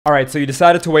Alright, so you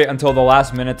decided to wait until the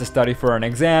last minute to study for an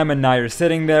exam, and now you're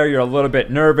sitting there, you're a little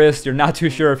bit nervous, you're not too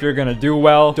sure if you're gonna do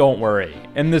well. Don't worry.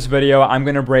 In this video, I'm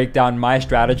gonna break down my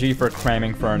strategy for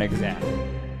cramming for an exam.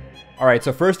 Alright,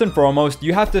 so first and foremost,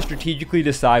 you have to strategically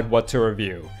decide what to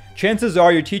review. Chances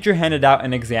are your teacher handed out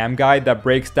an exam guide that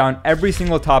breaks down every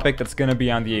single topic that's gonna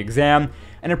be on the exam,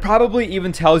 and it probably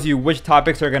even tells you which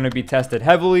topics are going to be tested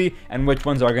heavily and which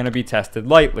ones are going to be tested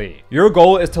lightly. Your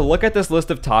goal is to look at this list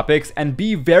of topics and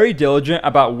be very diligent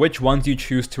about which ones you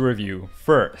choose to review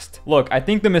first. Look, I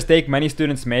think the mistake many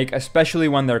students make, especially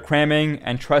when they're cramming,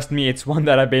 and trust me, it's one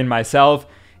that I've made myself,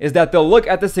 is that they'll look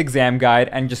at this exam guide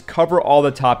and just cover all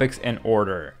the topics in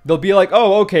order. They'll be like,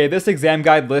 oh, okay, this exam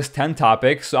guide lists 10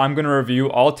 topics, so I'm going to review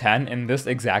all 10 in this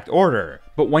exact order.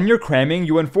 But when you're cramming,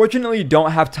 you unfortunately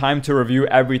don't have time to review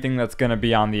everything that's going to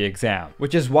be on the exam,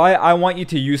 which is why I want you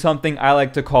to use something I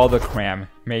like to call the CRAM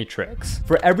matrix.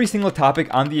 For every single topic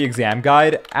on the exam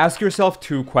guide, ask yourself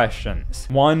 2 questions.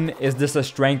 1, is this a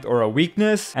strength or a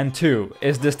weakness? And 2,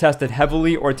 is this tested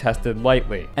heavily or tested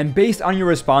lightly? And based on your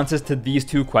responses to these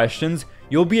 2 questions,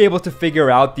 you'll be able to figure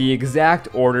out the exact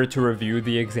order to review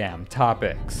the exam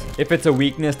topics. If it's a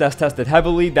weakness that's tested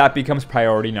heavily, that becomes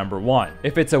priority number 1.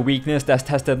 If it's a weakness that's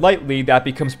tested lightly, that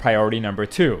becomes priority number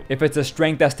 2. If it's a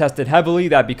strength that's tested heavily,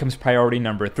 that becomes priority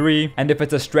number 3. And if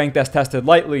it's a strength that's tested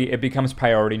lightly, it becomes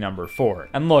priority number 4.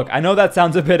 And look, I know that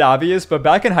sounds a bit obvious, but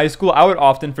back in high school, I would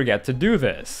often forget to do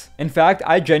this. In fact,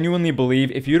 I genuinely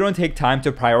believe if you don't take time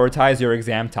to prioritize your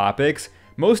exam topics,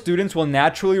 most students will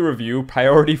naturally review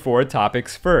priority 4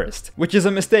 topics first, which is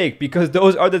a mistake because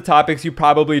those are the topics you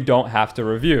probably don't have to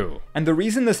review. And the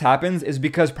reason this happens is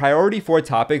because priority 4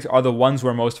 topics are the ones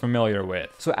we're most familiar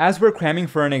with. So as we're cramming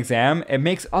for an exam, it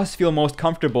makes us feel most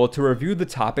comfortable to review the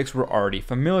topics we're already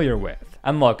familiar with.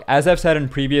 And look, as I've said in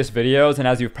previous videos and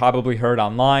as you've probably heard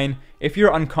online, if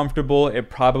you're uncomfortable, it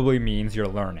probably means you're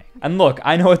learning. And look,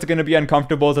 I know it's going to be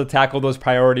uncomfortable to tackle those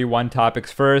priority 1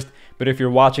 topics first, but if you're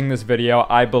watching this video,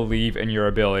 I believe in your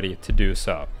ability to do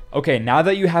so. Okay, now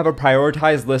that you have a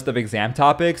prioritized list of exam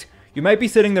topics, you might be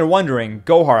sitting there wondering,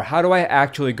 Gohar, how do I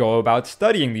actually go about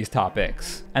studying these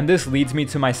topics? And this leads me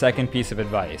to my second piece of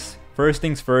advice. First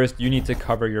things first, you need to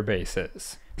cover your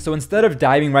bases. So instead of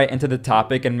diving right into the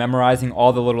topic and memorizing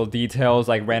all the little details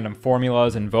like random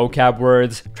formulas and vocab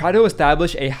words, try to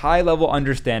establish a high-level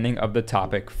understanding of the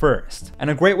topic first. And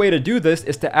a great way to do this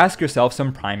is to ask yourself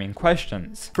some priming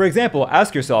questions. For example,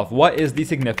 ask yourself, what is the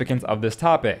significance of this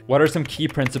topic? What are some key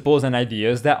principles and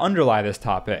ideas that underlie this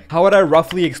topic? How would I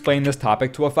roughly explain this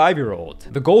topic to a 5-year-old?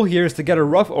 The goal here is to get a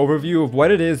rough overview of what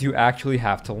it is you actually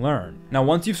have to learn. Now,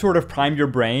 once you've sort of primed your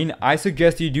brain, I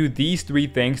suggest you do these 3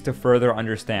 things to further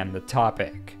understand the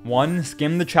topic. 1,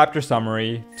 skim the chapter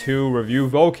summary. 2, review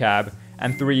vocab.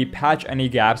 And 3, patch any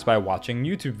gaps by watching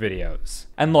YouTube videos.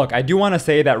 And look, I do want to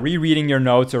say that rereading your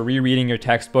notes or rereading your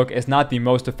textbook is not the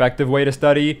most effective way to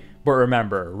study, but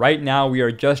remember, right now we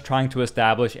are just trying to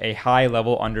establish a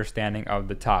high-level understanding of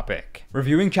the topic.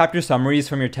 Reviewing chapter summaries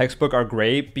from your textbook are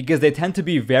great because they tend to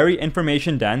be very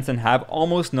information-dense and have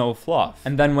almost no fluff.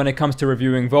 And then when it comes to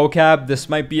reviewing vocab, this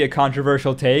might be a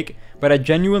controversial take, but I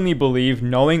genuinely believe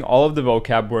knowing all of the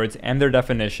vocab words and their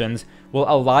definitions will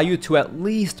allow you to at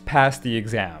least pass the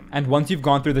exam. And once you've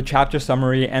gone through the chapter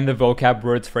summary and the vocab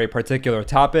words for a particular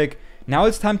topic, now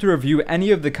it's time to review any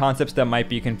of the concepts that might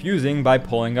be confusing by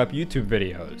pulling up YouTube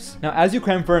videos. Now, as you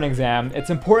cram for an exam,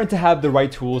 it's important to have the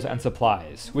right tools and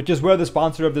supplies, which is where the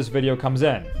sponsor of this video comes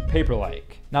in,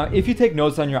 Paperlike. Now, if you take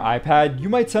notes on your iPad, you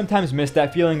might sometimes miss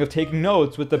that feeling of taking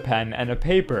notes with a pen and a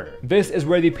paper. This is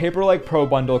where the Paperlike Pro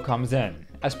bundle comes in.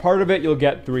 As part of it, you'll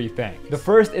get 3 things. The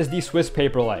first is the Swiss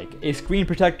Paperlike, a screen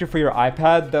protector for your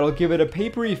iPad that'll give it a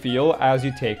papery feel as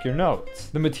you take your notes.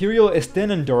 The material is thin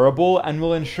and durable and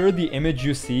will ensure the image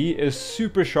you see is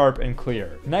super sharp and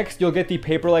clear. Next, you'll get the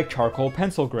Paperlike charcoal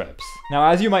pencil grips. Now,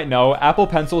 as you might know, Apple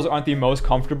pencils aren't the most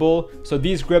comfortable, so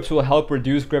these grips will help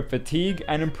reduce grip fatigue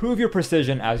and improve your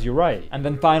precision as you write. And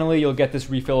then finally, you'll get this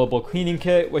refillable cleaning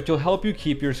kit, which will help you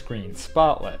keep your screen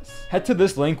spotless. Head to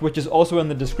this link, which is also in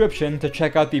the description, to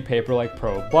check out the Paperlike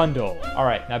Pro bundle.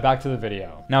 Alright, now back to the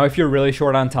video. Now, if you're really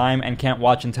short on time and can't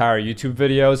watch entire YouTube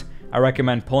videos, I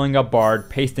recommend pulling up Bard,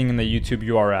 pasting in the YouTube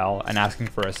URL, and asking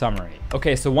for a summary.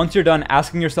 Okay, so once you're done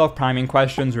asking yourself priming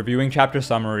questions, reviewing chapter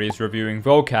summaries, reviewing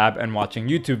vocab, and watching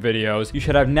YouTube videos, you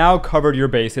should have now covered your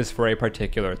bases for a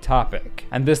particular topic.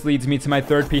 And this leads me to my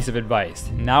third piece of advice.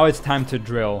 Now it's time to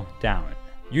drill down.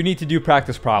 You need to do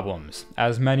practice problems,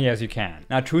 as many as you can.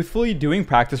 Now, truthfully, doing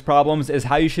practice problems is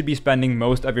how you should be spending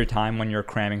most of your time when you're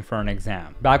cramming for an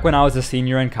exam. Back when I was a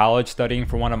senior in college studying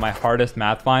for one of my hardest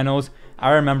math finals,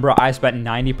 I remember I spent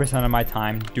 90% of my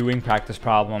time doing practice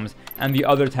problems and the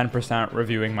other 10%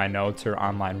 reviewing my notes or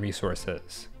online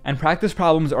resources. And practice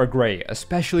problems are great,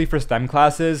 especially for STEM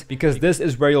classes, because this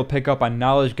is where you'll pick up on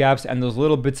knowledge gaps and those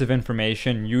little bits of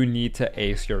information you need to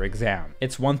ace your exam.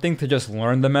 It's one thing to just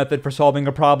learn the method for solving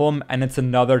a problem, and it's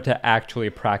another to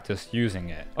actually practice using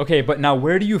it. Okay, but now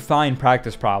where do you find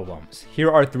practice problems?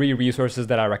 Here are 3 resources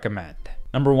that I recommend.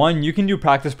 Number 1, you can do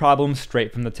practice problems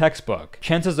straight from the textbook.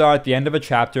 Chances are at the end of a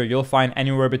chapter, you'll find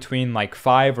anywhere between like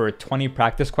 5 or 20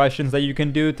 practice questions that you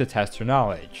can do to test your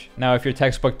knowledge. Now, if your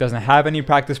textbook doesn't have any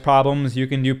practice problems, you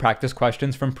can do practice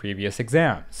questions from previous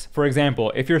exams. For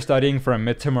example, if you're studying for a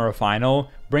midterm or a final,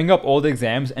 bring up old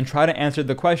exams and try to answer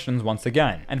the questions once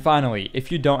again. And finally, if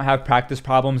you don't have practice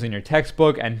problems in your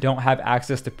textbook and don't have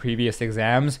access to previous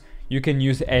exams, you can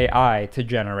use AI to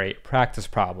generate practice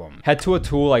problems. Head to a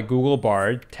tool like Google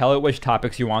Bard, tell it which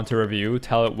topics you want to review,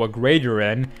 tell it what grade you're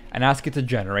in, and ask it to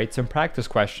generate some practice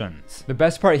questions. The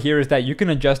best part here is that you can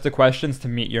adjust the questions to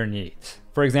meet your needs.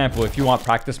 For example, if you want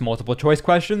practice multiple choice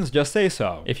questions, just say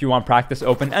so. If you want practice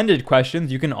open-ended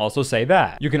questions, you can also say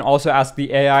that. You can also ask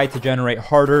the AI to generate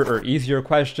harder or easier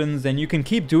questions, and you can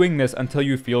keep doing this until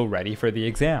you feel ready for the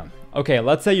exam. Okay,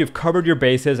 let's say you've covered your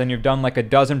bases and you've done like a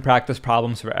dozen practice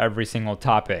problems for every single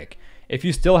topic. If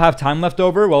you still have time left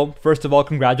over, well, first of all,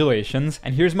 congratulations.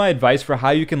 And here's my advice for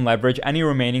how you can leverage any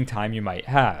remaining time you might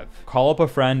have. Call up a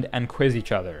friend and quiz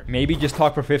each other. Maybe just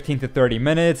talk for 15 to 30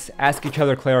 minutes, ask each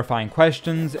other clarifying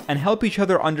questions, and help each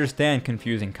other understand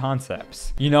confusing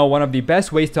concepts. You know, one of the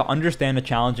best ways to understand a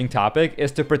challenging topic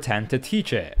is to pretend to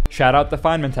teach it. Shout out the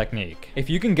Feynman technique. If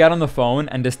you can get on the phone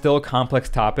and distill complex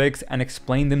topics and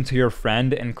explain them to your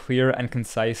friend in clear and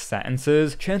concise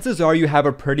sentences, chances are you have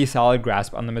a pretty solid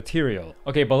grasp on the material.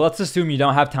 Okay, but let's assume you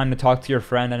don't have time to talk to your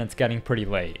friend and it's getting pretty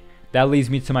late. That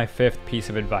leads me to my 5th piece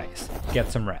of advice.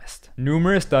 Get some rest.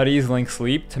 Numerous studies link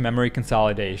sleep to memory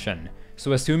consolidation.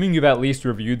 So assuming you've at least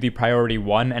reviewed the priority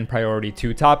 1 and priority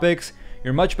 2 topics,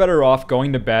 you're much better off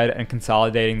going to bed and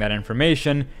consolidating that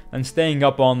information than staying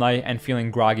up all night and feeling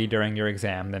groggy during your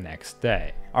exam the next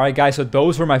day. Alright guys, so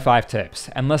those were my 5 tips.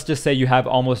 And let's just say you have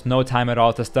almost no time at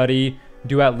all to study.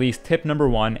 Do at least tip number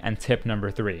 1 and tip number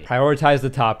 3. Prioritize the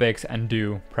topics and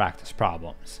do practice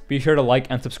problems. Be sure to like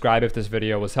and subscribe if this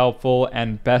video was helpful,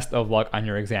 and best of luck on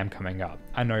your exam coming up.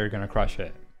 I know you're gonna crush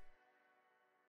it.